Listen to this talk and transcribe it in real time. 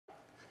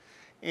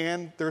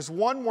And there's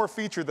one more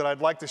feature that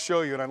I'd like to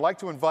show you, and I'd like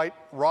to invite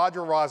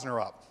Roger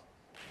Rosner up.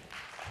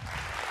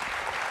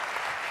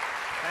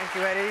 Thank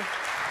you, Eddie.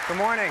 Good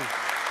morning.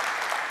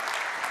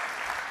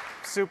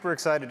 Super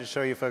excited to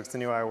show you folks the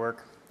new iWork.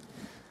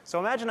 So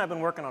imagine I've been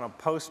working on a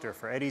poster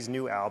for Eddy's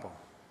new album.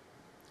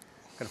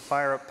 I'm going to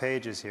fire up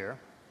Pages here.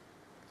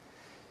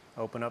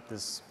 Open up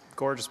this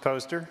gorgeous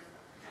poster.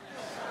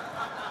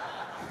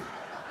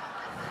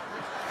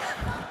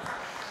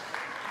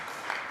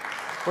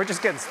 We're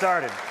just getting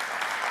started.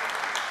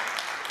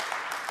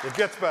 It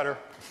gets better.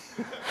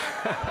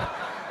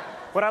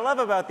 What I love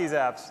about these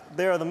apps,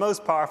 they are the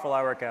most powerful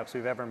iWork apps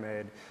we've ever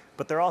made,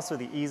 but they're also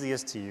the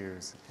easiest to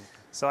use.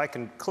 So I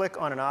can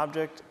click on an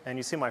object, and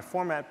you see my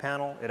format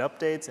panel. It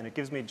updates, and it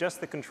gives me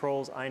just the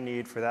controls I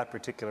need for that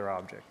particular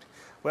object.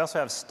 We also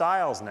have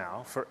styles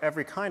now for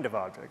every kind of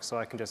object. So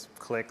I can just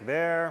click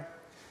there,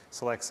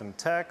 select some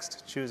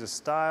text, choose a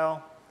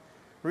style.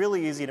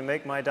 Really easy to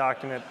make my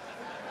document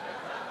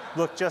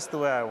look just the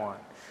way I want.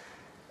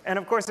 And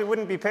of course, it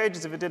wouldn't be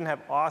Pages if it didn't have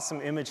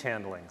awesome image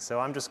handling. So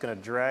I'm just going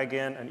to drag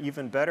in an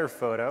even better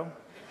photo.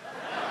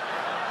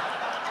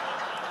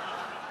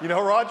 You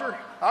know, Roger,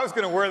 I was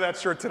going to wear that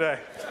shirt today.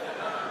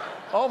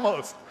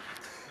 Almost.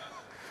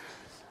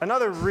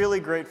 Another really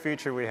great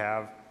feature we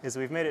have is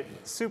we've made it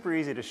super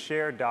easy to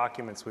share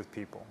documents with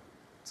people.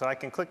 So I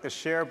can click the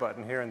Share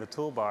button here in the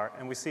toolbar,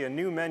 and we see a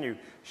new menu,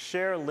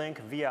 Share Link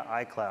via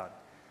iCloud.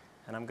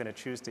 And I'm going to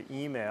choose to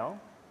email.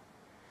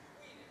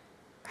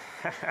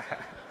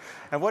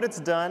 And what it's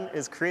done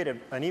is create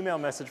an email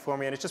message for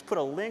me, and it's just put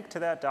a link to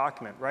that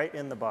document right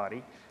in the body.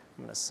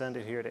 I'm going to send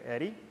it here to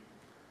Eddy.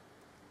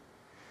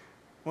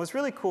 What's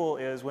really cool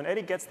is when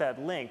Eddy gets that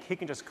link, he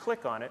can just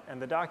click on it,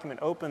 and the document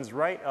opens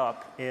right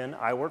up in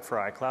iWork for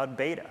iCloud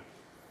Beta.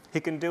 He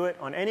can do it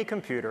on any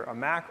computer, a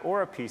Mac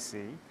or a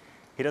PC.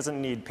 He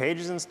doesn't need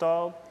Pages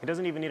installed. He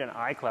doesn't even need an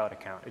iCloud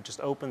account. It just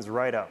opens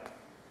right up.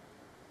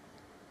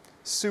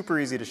 Super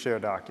easy to share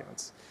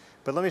documents.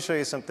 But let me show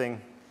you something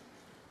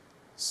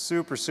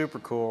super, super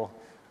cool.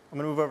 I'm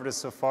going to move over to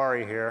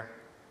Safari here.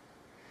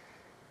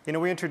 You know,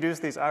 we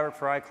introduced these iWork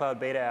for iCloud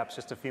beta apps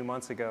just a few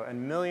months ago,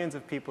 and millions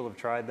of people have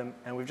tried them,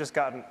 and we've just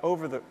gotten off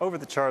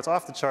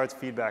the charts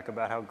feedback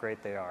about how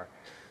great they are.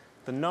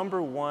 The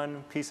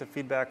 #1 piece of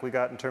feedback we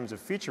got in terms of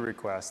feature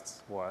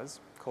requests was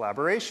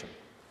collaboration.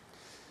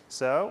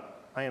 So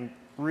I am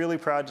really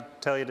proud to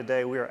tell you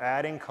today we are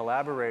adding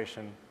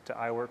collaboration to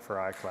iWork for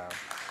iCloud.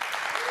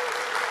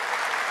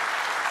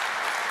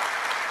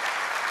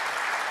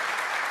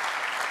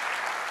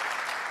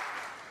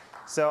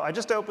 So I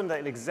just opened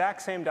that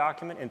exact same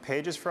document in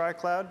Pages for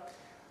iCloud.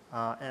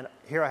 And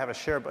here I have a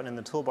Share button in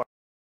the toolbar.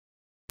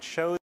 It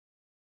shows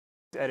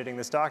editing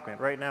this document.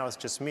 Right now it's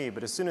just me.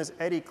 But as soon as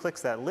Eddy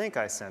clicks that link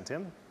I sent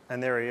him,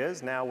 and there he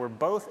is, now we're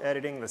both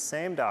editing the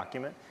same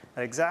document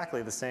at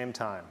exactly the same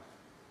time.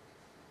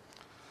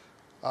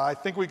 I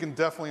think we can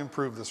definitely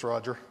improve this,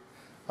 Roger.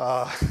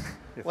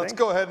 Let's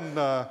go ahead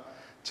and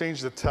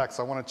change the text.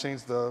 I want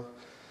to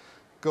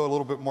go a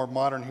little bit more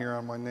modern here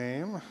on my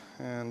name.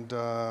 And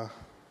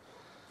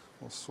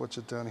we'll switch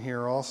it down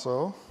here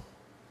also.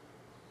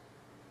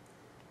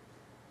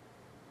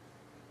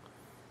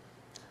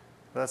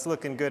 That's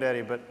looking good,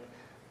 Eddy, but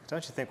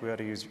don't you think we ought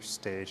to use your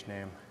stage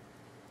name?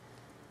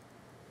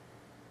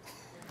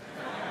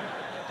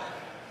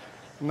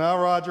 No,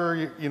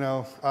 Roger, you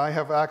know, I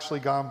have actually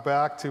gone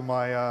back to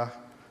my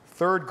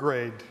 3rd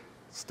grade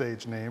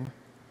stage name.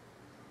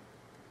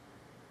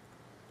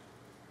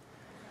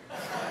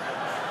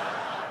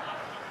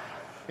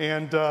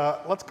 And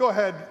let's go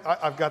ahead.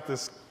 I've got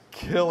this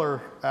killer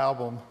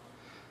album,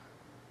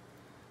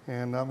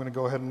 and I'm going to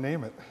go ahead and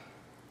name it.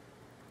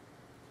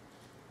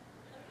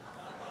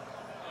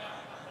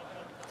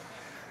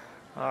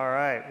 All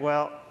right.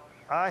 Well,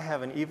 I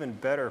have an even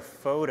better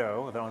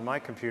photo on my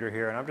computer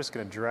here, and I'm just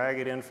going to drag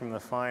it in from the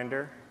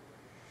Finder.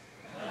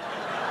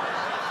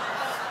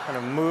 I'm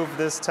going to move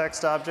this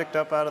text object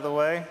up out of the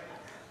way.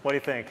 What do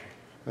you think?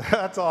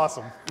 That's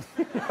awesome.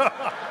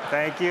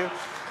 Thank you.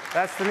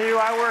 That's the new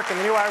iWork and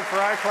the new iWork for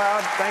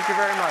iCloud. Thank you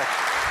very much.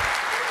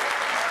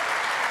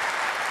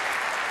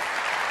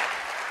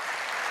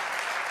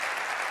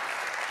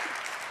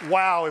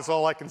 Wow is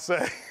all I can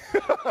say.